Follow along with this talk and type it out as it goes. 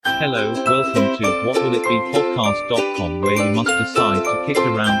Hello, welcome to WhatWillItBe podcast.com, where you must decide to kick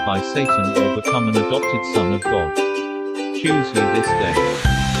around by Satan or become an adopted son of God. Choose you this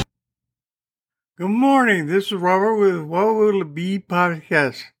day. Good morning, this is Robert with What Will It Be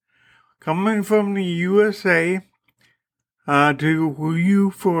podcast, coming from the USA to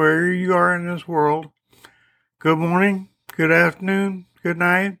you for where you are in this world. Good morning, good afternoon, good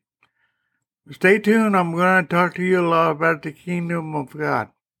night. Stay tuned, I'm going to talk to you a lot about the kingdom of God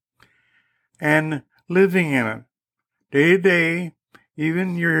and living in it. Day to day,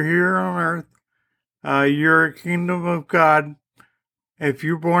 even you're here on earth, you're a kingdom of God. If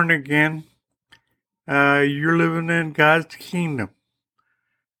you're born again, you're living in God's kingdom.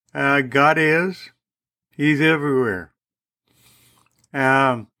 He's everywhere.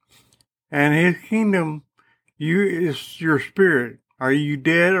 And his kingdom, is your spirit. Are you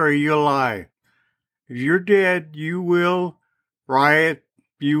dead or are you alive? If you're dead, you will riot,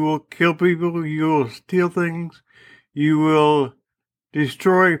 you will kill people, you will steal things, you will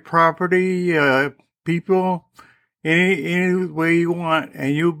destroy property, people, any way you want,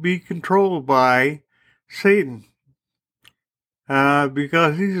 and you'll be controlled by Satan.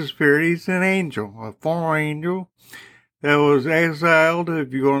 Because he's a spirit, he's an angel, a former angel that was exiled,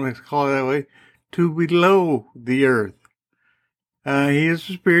 if you want to call it that way, to below the earth. He is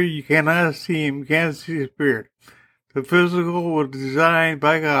a spirit, you cannot see him, you can't see the spirit. The physical was designed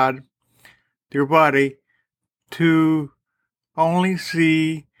by God, your body, to only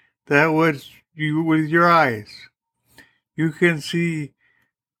see that which you with your eyes. You can see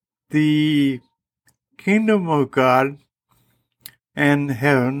the kingdom of God and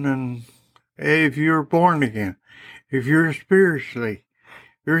heaven, and if you're born again, if you're spiritually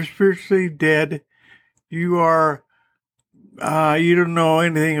dead, you are, you don't know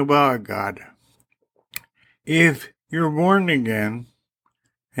anything about God. If you're born again,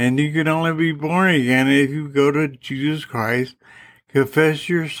 and you can only be born again if you go to Jesus Christ, confess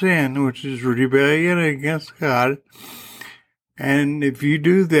your sin, which is rebellion against God, and if you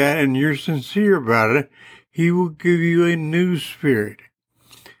do that and you're sincere about it, He will give you a new spirit.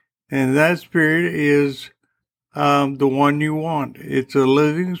 And that spirit is the one you want. It's a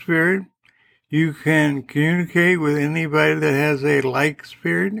living spirit. You can communicate with anybody that has a like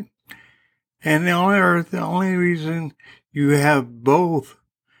spirit. And on earth, the only reason you have both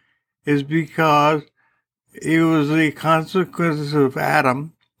is because it was the consequences of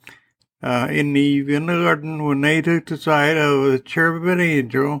Adam and Eve in the garden when they took the side of the cherubim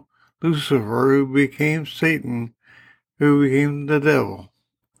angel, Lucifer, who became Satan, who became the devil.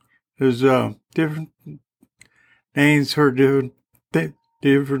 There's different names for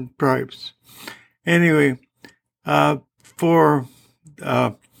different tribes. Anyway, for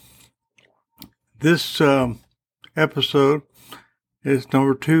this episode, it's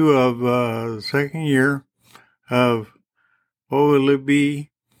number 2 of the second year of What Will It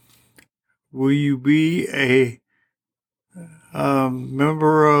Be? Will you be a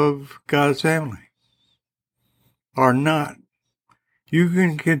member of God's family or not? You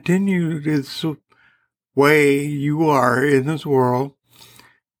can continue this way you are in this world,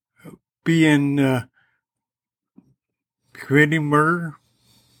 being committing murder,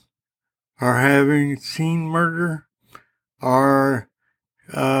 or having seen murder, or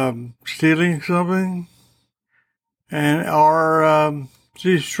stealing something, or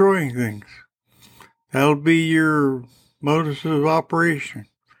destroying things. That'll be your modus of operation.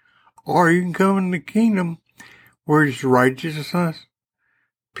 Or you can come in the kingdom where it's righteousness,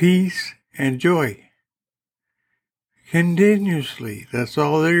 peace, and joy. Continuously. That's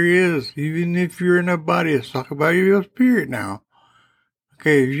all there is. Even if you're in a body, let's talk about your spirit now.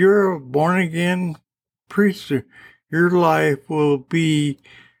 Okay, if you're a born again priest, your life will be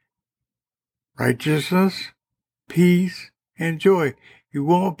righteousness, peace, and joy. You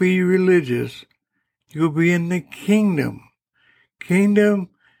won't be religious. You'll be in the kingdom.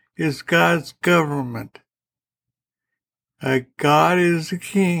 Kingdom is God's government. God is the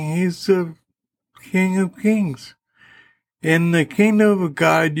king. He's the King of kings. In the kingdom of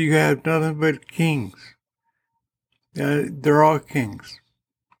God, you have nothing but kings. They're all kings.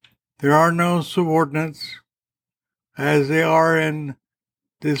 There are no subordinates as they are in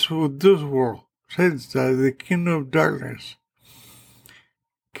this world. Since the kingdom of darkness.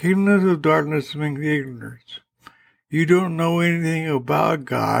 Kingdom of darkness means ignorance. You don't know anything about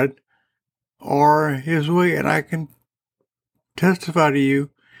God or His way, and I can testify to you,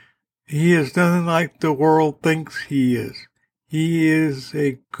 He is nothing like the world thinks He is. He is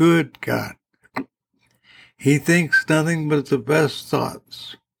a good God. He thinks nothing but the best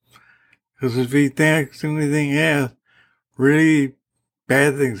thoughts. Because if He thinks anything else, really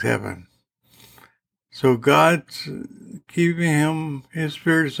bad things happen. So God's keeping his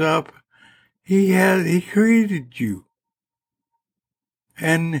spirits up. He created you.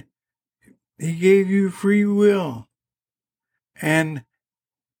 And he gave you free will. And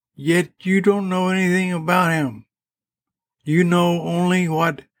yet you don't know anything about him. You know only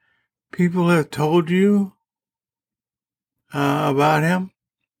what people have told you about him.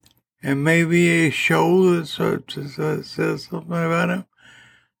 And maybe a show that says something about him.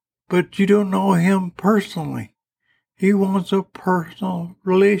 But you don't know him personally. He wants a personal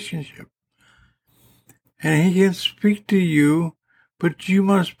relationship. And he can speak to you, but you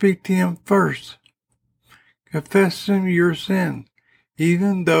must speak to him first. Confess him your sin.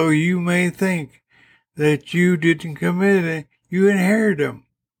 Even though you may think that you didn't commit it, you inherit them.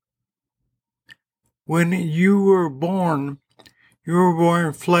 When you were born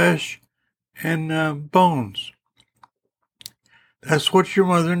flesh and bones. That's what your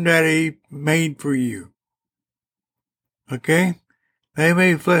mother and daddy made for you. Okay? They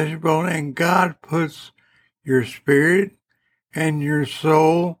made flesh and bone, and God puts your spirit and your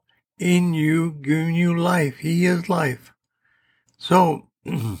soul in you, giving you life. He is life. So,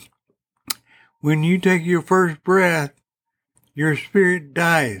 when you take your first breath, your spirit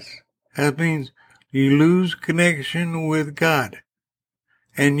dies. That means you lose connection with God.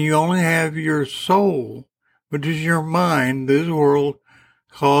 And you only have your soul, which is your mind. This world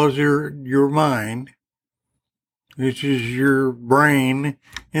calls your mind, which is your brain.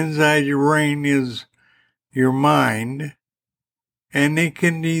 Inside your brain is your mind. And it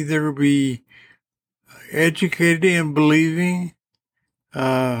can either be educated in believing,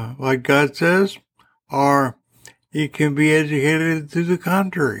 like God says, or it can be educated to the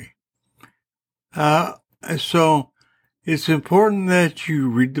contrary. So it's important that you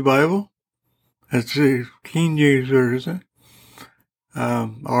read the Bible. That's the King James Version,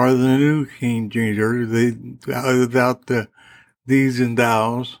 or the New King James Version, without the these and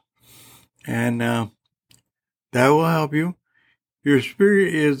thous, and that will help you. Your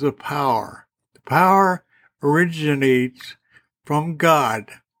spirit is a power. The power originates from God.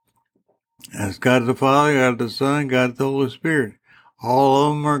 That's God the Father, God the Son, God the Holy Spirit. All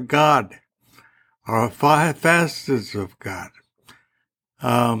of them are God, are five facets of God.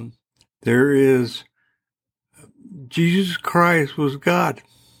 There is Jesus Christ was God.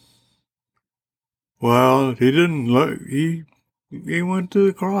 Well, he didn't look, he went to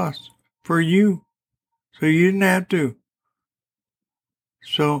the cross for you. So you didn't have to.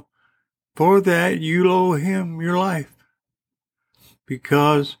 So for that, you owe him your life.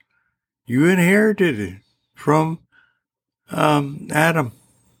 Because you inherited it from Adam,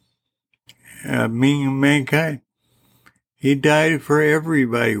 meaning mankind. He died for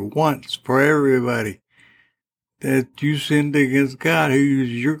everybody, once for everybody. That you sinned against God, who is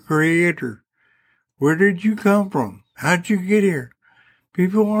your creator. Where did you come from? How'd you get here?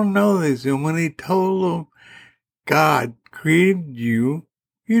 People want to know this. And when he told them God created you,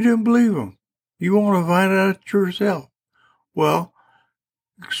 you didn't believe him. You want to find out yourself. Well,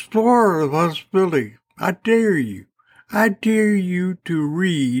 explore the possibility. I dare you. I dare you to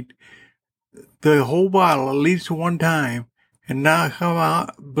read the whole Bible at least one time and not come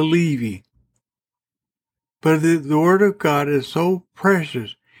out believing. But the Word of God is so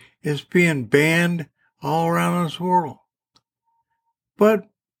precious. It's being banned all around this world. But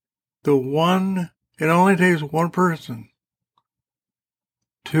it only takes one person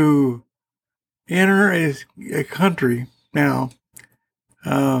to enter a country now,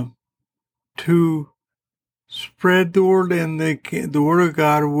 to spread the word, and the Word of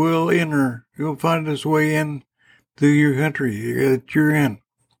God will enter. You'll find its way in to your country that you're in.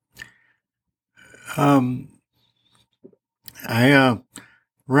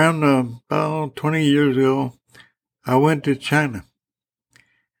 Around about 20 years ago, I went to China,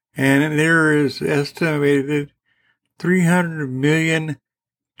 and there is estimated 300 million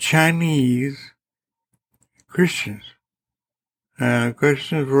Chinese Christians.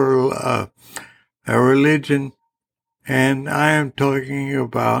 Christians were a religion, and I am talking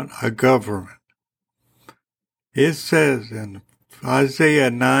about a government. It says in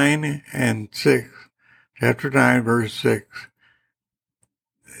Isaiah 9 and 6, chapter 9, verse 6,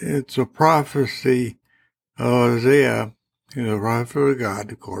 it's a prophecy of Isaiah, the prophet of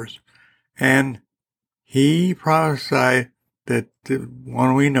God, of course, and he prophesied that the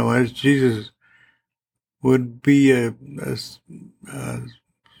one we know as Jesus would be a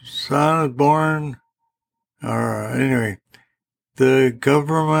son born, or anyway, the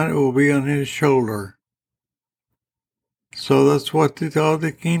government will be on his shoulder. So that's what they call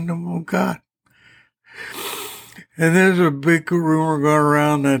the kingdom of God. And there's a big rumor going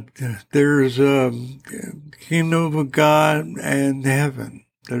around that there's a kingdom of God and heaven.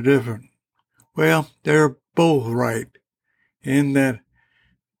 They're different. Well, they're both right in that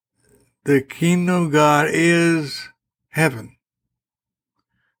the kingdom of God is heaven.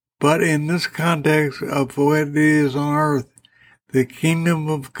 But in this context of what it is on earth, the kingdom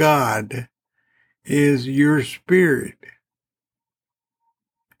of God is your spirit.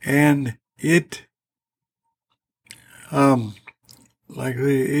 And it, like it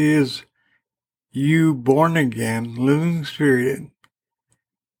is you born again, living spirit,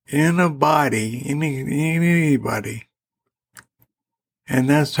 in a body, in anybody. And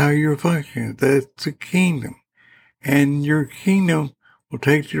that's how you're functioning. That's the kingdom. And your kingdom will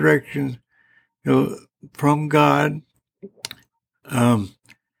take directions from God to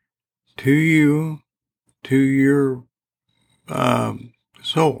you, to your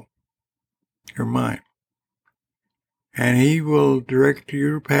soul, your mind. And He will direct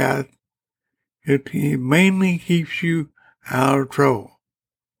your path. He mainly keeps you out of trouble.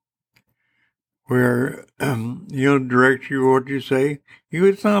 Where He'll direct you what you say.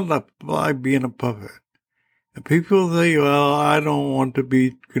 It's not like being a puppet. And people say, well, I don't want to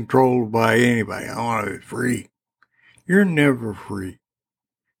be controlled by anybody. I want to be free. You're never free.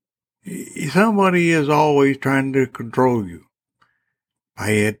 Somebody is always trying to control you.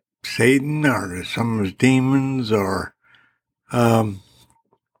 By it, Satan or some of his demons or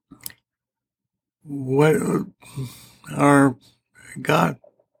what or God.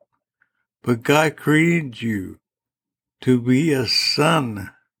 But God created you to be a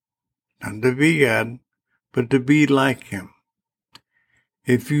son, not to be God, but to be like Him.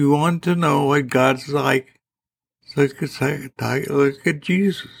 If you want to know what God's like, look at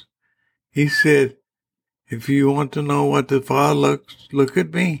Jesus. He said, if you want to know what the Father looks, look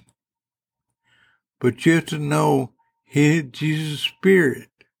at me. But you have to know Jesus' Spirit.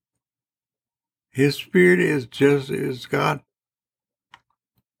 His Spirit is just as God.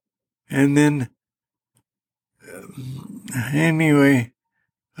 And then, anyway,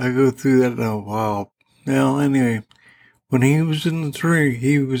 I go through that in a while. Now, anyway, when He was in the tree,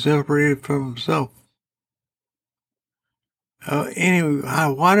 He was separated from Himself. Anyway,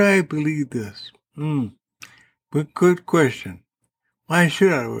 why do I believe this? But good question. Why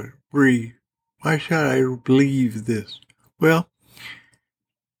should I believe? Why should I believe this? Well,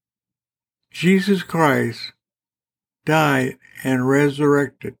 Jesus Christ died and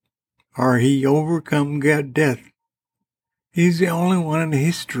resurrected, or He overcome death. He's the only one in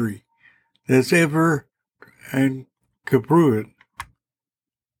history that's ever, and could prove it,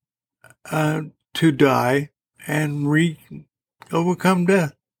 to die and overcome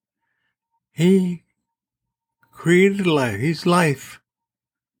death. He created life. He's life.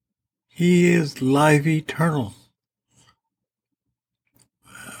 He is life eternal.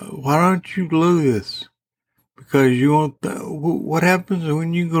 Why don't you believe this? Because you won't. What happens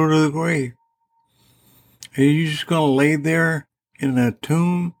when you go to the grave? Are you just going to lay there in a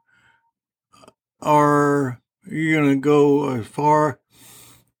tomb? Or are you going to go as far,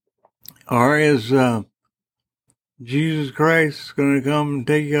 or is Jesus Christ going to come and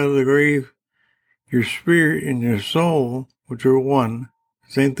take you out of the grave? Your spirit and your soul, which are one,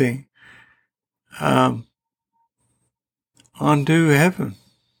 same thing, onto heaven.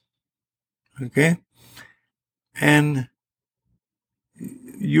 Okay? And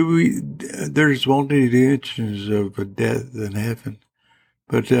there's multi-dimensions of death in heaven.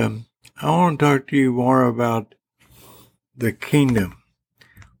 But I want to talk to you more about the kingdom.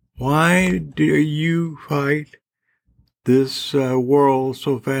 Why do you fight this world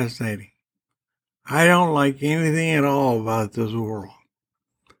so fascinating? I don't like anything at all about this world.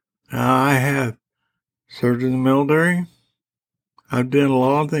 Now, I have served in the military. I've done a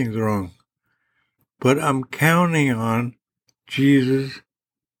lot of things wrong. But I'm counting on Jesus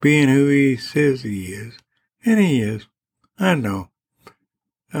being who He says He is. And He is. I know.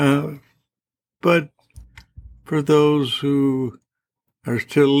 But for those who are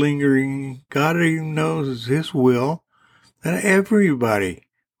still lingering, God even knows it's His will that everybody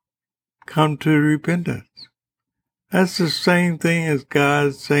come to repentance. That's the same thing as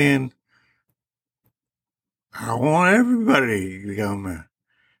God saying, I want everybody to come in.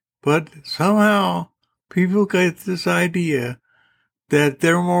 But somehow people get this idea that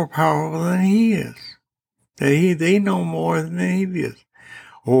they're more powerful than He is. That they know more than He is.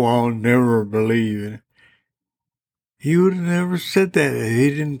 Oh, I'll never believe it. He would have never said that if He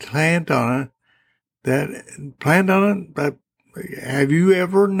didn't plant on it. But have you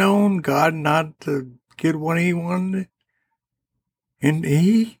ever known God not to get what He wanted? And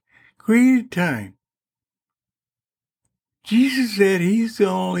He created time. Jesus said he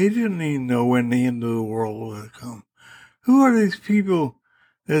didn't even know when the end of the world would come. Who are these people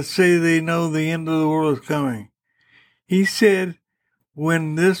that say they know the end of the world is coming? He said,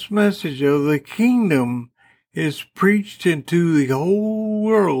 when this message of the kingdom is preached into the whole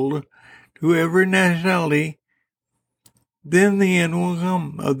world, to every nationality, then the end will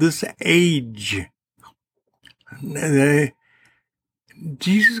come of this age.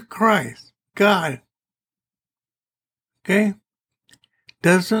 Jesus Christ, God, okay,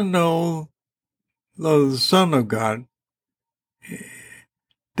 doesn't know the Son of God,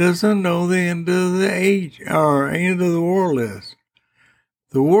 doesn't know the end of the age or end of the world is.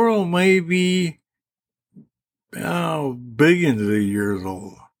 The world may be billions of years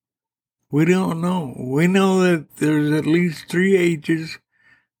old. We don't know. We know that there's at least 3 ages.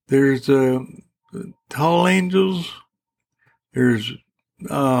 There's tall angels. There's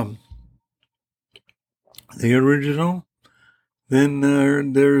the original. Then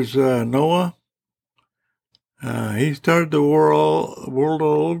there's Noah. He started the world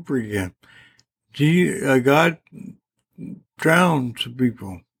all over again. God drowned some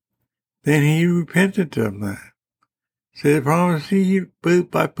people. Then he repented of that. Said the promise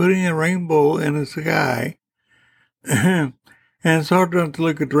by putting a rainbow in the sky. And it's hard not to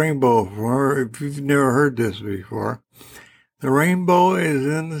look at the rainbow if you've never heard this before. The rainbow is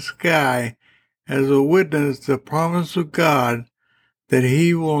in the sky as a witness to the promise of God that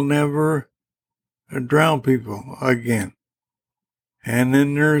he will never drown people again. And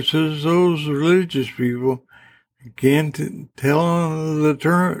then there's those religious people, again, telling the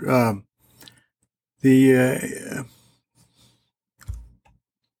term,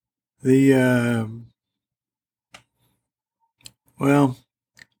 well,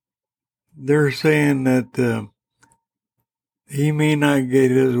 they're saying that he may not get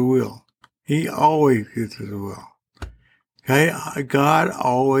his will. He always gets his will. Okay? God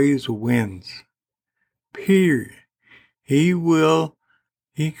always wins. Period. He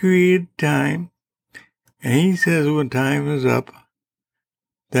created time, and he says when time is up,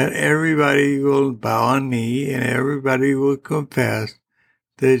 that everybody will bow a knee and everybody will confess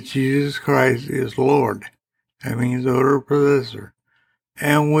that Jesus Christ is Lord. That means order possessor.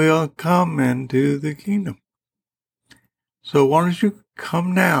 And will come into the kingdom. So why don't you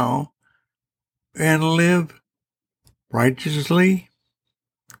come now and live righteously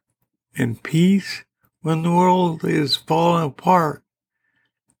in peace when the world is falling apart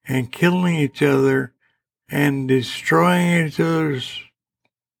and killing each other and destroying each other's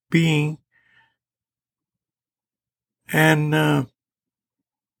being and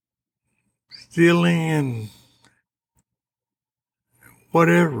stealing and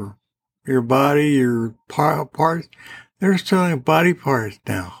whatever, your body, your parts. They're stealing body parts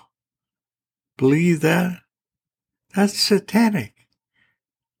now. Believe that? That's satanic.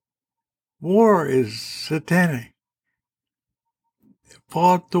 War is satanic.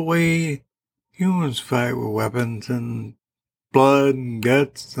 Fought the way humans fight with weapons and blood and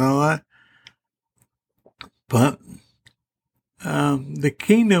guts and all that. But the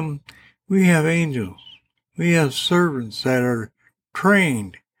kingdom, we have angels. We have servants that are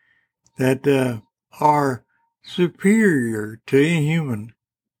trained, that are superior to a human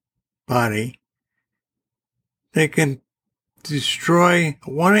body. They can destroy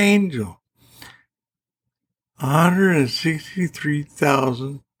one angel,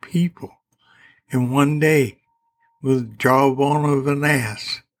 163,000 people in one day with jawbone of an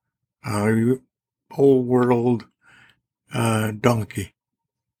ass, old world donkey.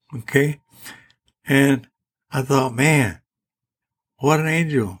 Okay? And I thought, man, what an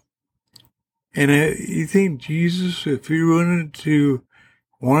angel. And you think Jesus, if he wanted to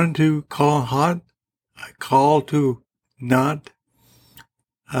call to not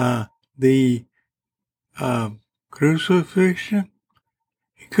the crucifixion,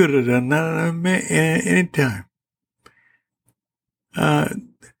 he could have done that at any time.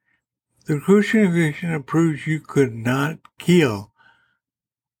 The crucifixion proves you could not kill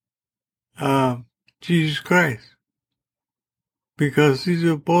Jesus Christ because he's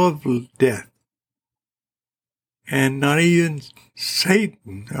above death. And not even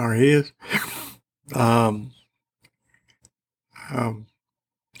Satan or his 1/3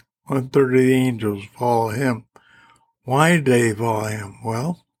 of the angels follow him. Why did they follow him?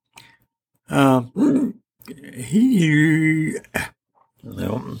 Well, now we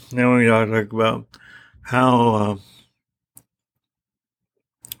talk about how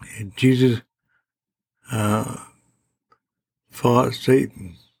Jesus fought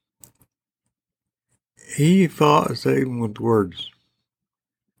Satan. He fought Satan with words.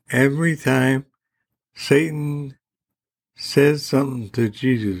 Every time Satan said something to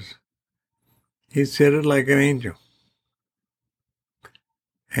Jesus. He said it like an angel.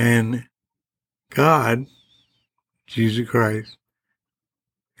 And God, Jesus Christ,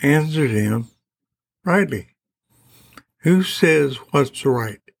 answered him rightly. Who says what's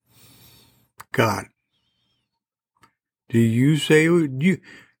right? God. Do you say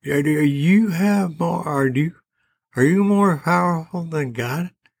you have more? Are you more powerful than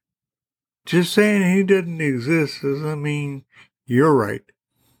God? Just saying He doesn't exist doesn't mean you're right.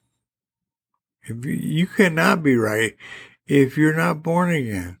 You cannot be right if you're not born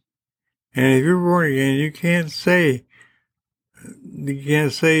again. And if you're born again, you can't say.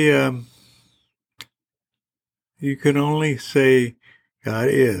 You can only say God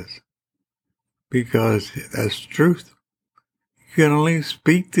is, because that's truth. You can only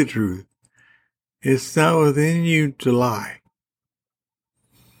speak the truth. It's not within you to lie.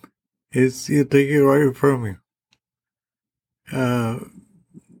 He'll take it right from you.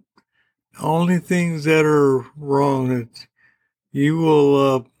 Only things that are wrong that you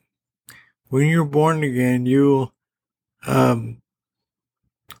will, when you're born again, you'll,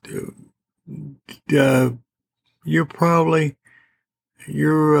 you're probably,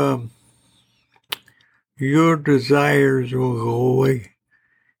 your desires will go away.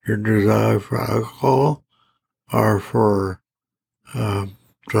 Your desire for alcohol, or for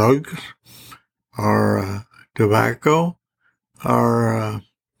drugs, or tobacco, or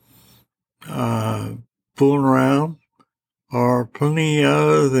fooling around, or plenty of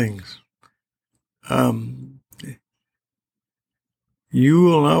other things.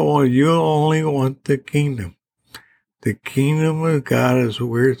 You'll only want the kingdom. The kingdom of God is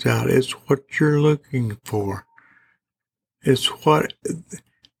where it's at. It's what you're looking for. It's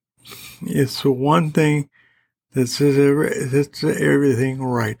the one thing that says everything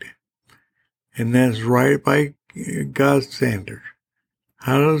right. And that's right by God's standard.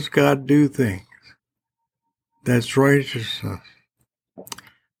 How does God do things? That's righteousness.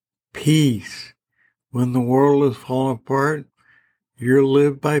 Peace. When the world is falling apart, you're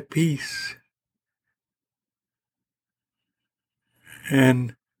lived by peace.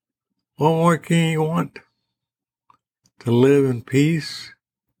 And what more can you want? To live in peace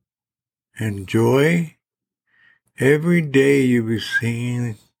and joy. Every day you'll be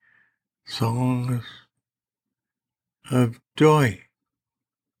singing songs of joy.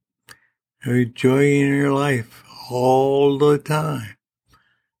 There's joy in your life all the time.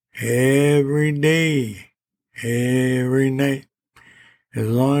 Every day. Every night. As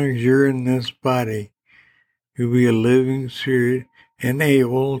long as you're in this body, you'll be a living spirit and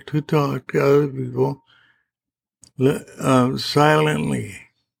able to talk to other people silently.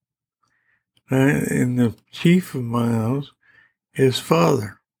 And the chief among those is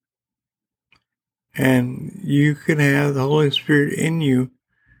Father. And you can have the Holy Spirit in you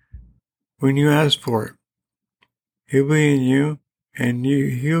when you ask for it. He'll be in you, and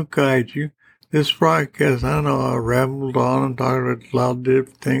He'll guide you. This broadcast, I know I rambled on and talked about a lot of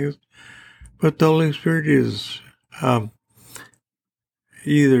different things, but the Holy Spirit is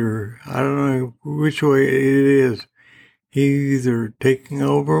either, I don't know which way it is. He's either taking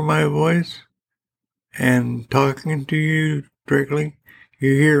over my voice and talking to you directly.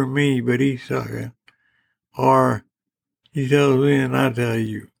 You hear me, but He's talking. Or He tells me and I tell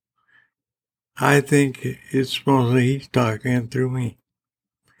you. I think it's mostly He's talking through me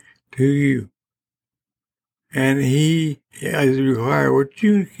to you. And He is required, what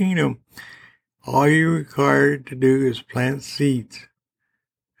you in the kingdom, all you're required to do is plant seeds.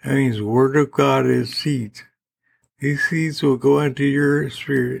 That means the Word of God is seeds. These seeds will go into your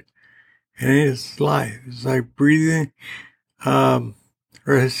spirit, and it's life. It's like breathing,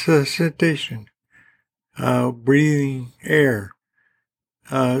 resuscitation, breathing air.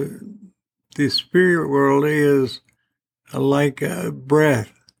 The spirit world is like a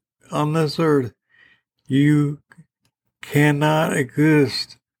breath on this earth. You cannot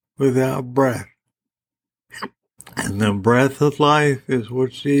exist without breath. And the breath of life is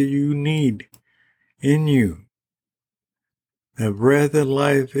what you need in you. The breath of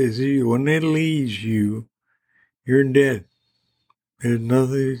life is you. When it leaves you, you're dead. There's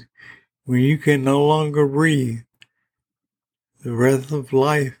nothing. When you can no longer breathe, the breath of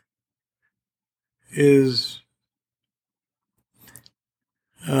life is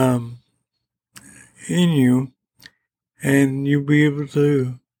in you, and you'll be able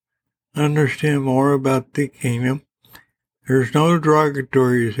to understand more about the kingdom. There's no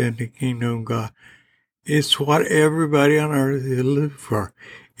derogatories in the kingdom of God. It's what everybody on earth is looking for.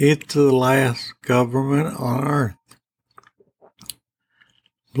 It's the last government on earth.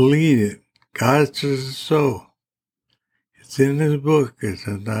 Believe it. God says so. It's in his book. It's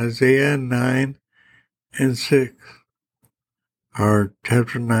in Isaiah 9 and 6, or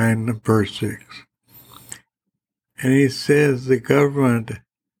chapter 9, verse 6. And he says the government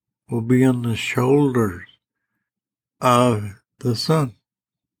will be on the shoulders of the Son.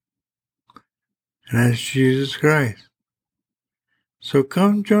 And that's Jesus Christ. So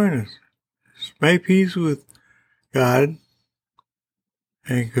come join us. Make peace with God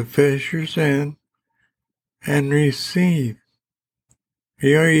and confess your sin and receive.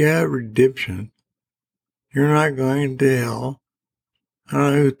 You already have redemption. You're not going to hell. I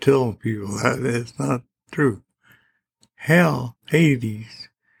don't know who's telling people that. It's not true. Hell, Hades,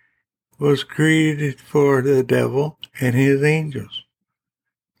 was created for the devil and his angels.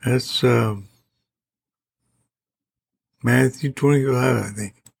 That's Matthew 25, I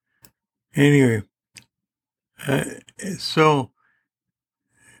think. Anyway, so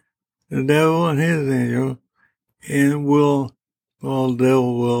the devil and his angel the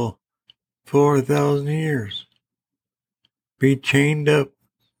devil will, for 1,000 years, be chained up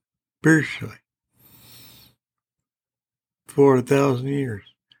spiritually. For 1,000 years.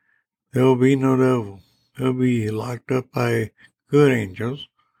 There will be no devil. He'll be locked up by good angels.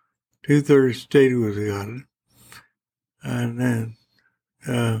 2/3 stayed with God. And then,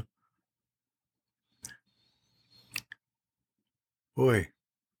 boy,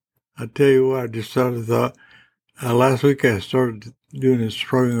 I tell you what, I just started thought. Last week I started doing this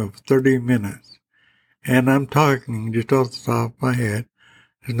program of 30 minutes. And I'm talking just off the top of my head.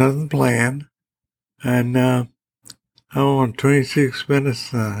 There's nothing planned. And I'm on 26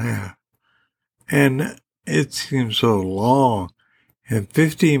 minutes and a half. And it seems so long. And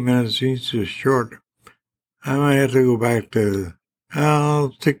 15 minutes seems so short. I might have to go back to,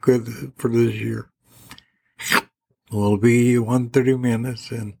 I'll stick with it for this year. It'll be 130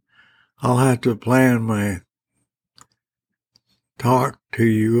 minutes, and I'll have to plan my talk to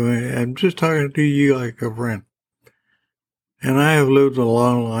you. I'm just talking to you like a friend. And I have lived a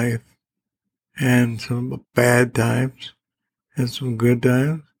long life, and some bad times, and some good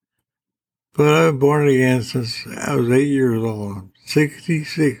times. But I've been born again since I was 8 years old. I'm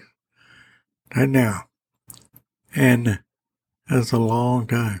 66 right now. And that's a long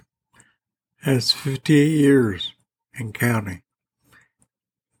time. That's 58 years and counting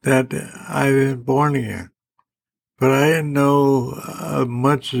that I've been born again. But I didn't know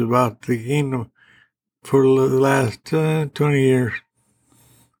much about the kingdom for the last 20 years.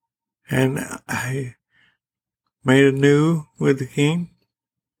 And I made anew with the King.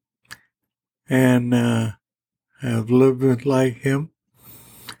 And I've lived like him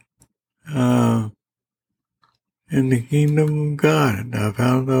in the kingdom of God. And I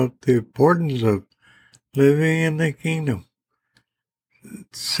found out the importance of living in the kingdom.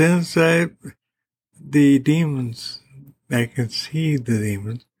 Since the demons, I can see the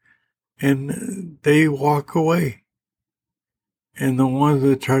demons, and they walk away. And the ones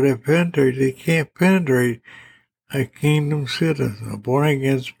that try to penetrate, they can't penetrate a kingdom citizen. A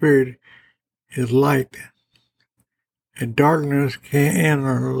born-again spirit is light, and darkness can't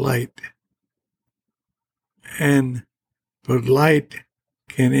enter light. But light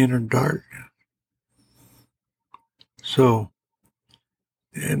can enter darkness. So,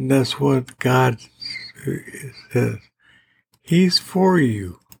 and that's what God says. He's for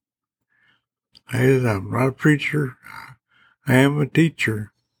you. I'm not a preacher. I am a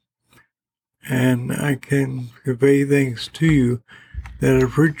teacher. And I can convey things to you that a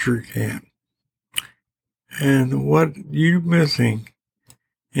preacher can't. And what you're missing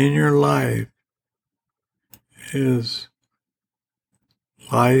in your life is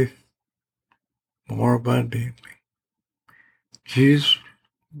life more abundantly. Jesus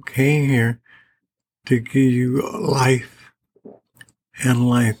came here to give you life and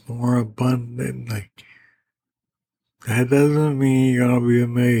life more abundantly. That doesn't mean you're going to be a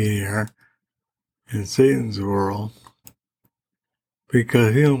millionaire in Satan's world,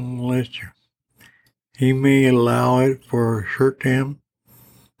 because he won't let you. He may allow it for a short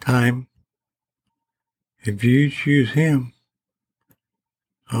time. If you choose him,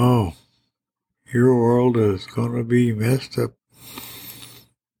 your world is going to be messed up.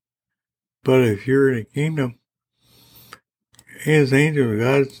 But if you're in the kingdom, his angels,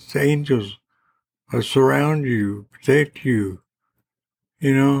 God's angels, will surround you, protect you,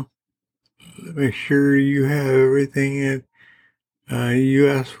 make sure you have everything that you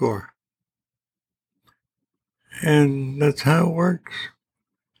ask for. And that's how it works.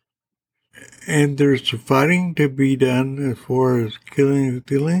 And there's fighting to be done as far as killing and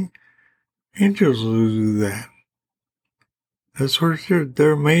stealing. Angels will do that. That's what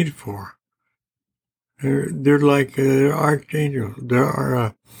they're made for. They're like archangels. There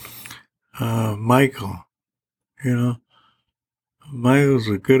are Michael. You know, Michael's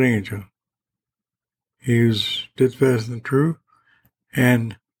a good angel. He was steadfast and true.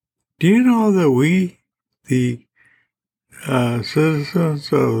 And do you know that we, the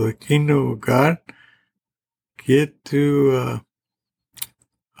citizens of the kingdom of God, get to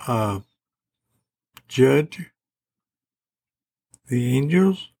judge the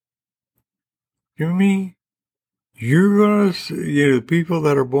angels? You mean you're going to, the people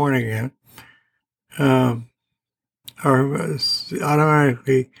that are born again are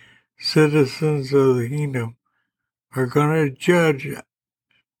automatically citizens of the kingdom, are going to judge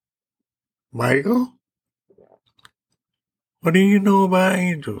Michael? What do you know about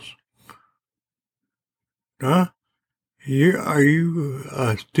angels? Huh? Are you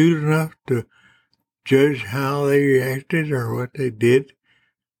astute enough to judge how they reacted or what they did?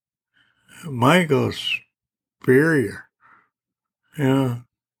 Michael's superior.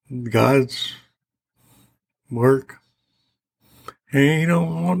 God's work. And you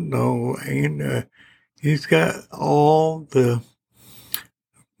don't know. And he's got all the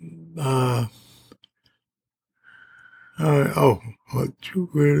over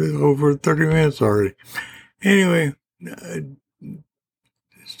 30 minutes already. Anyway,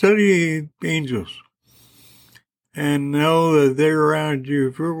 study angels and know that they're around you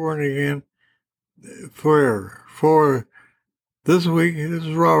if you're born again forever. For this week, this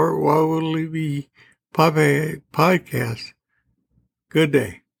is Robert. Why Would It Be podcast? Good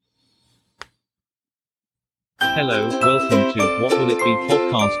day. Hello, welcome to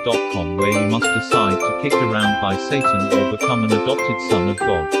whatwillitbepodcast.com, where you must decide to kicked around by Satan or become an adopted son of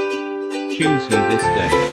God. Choose you this day.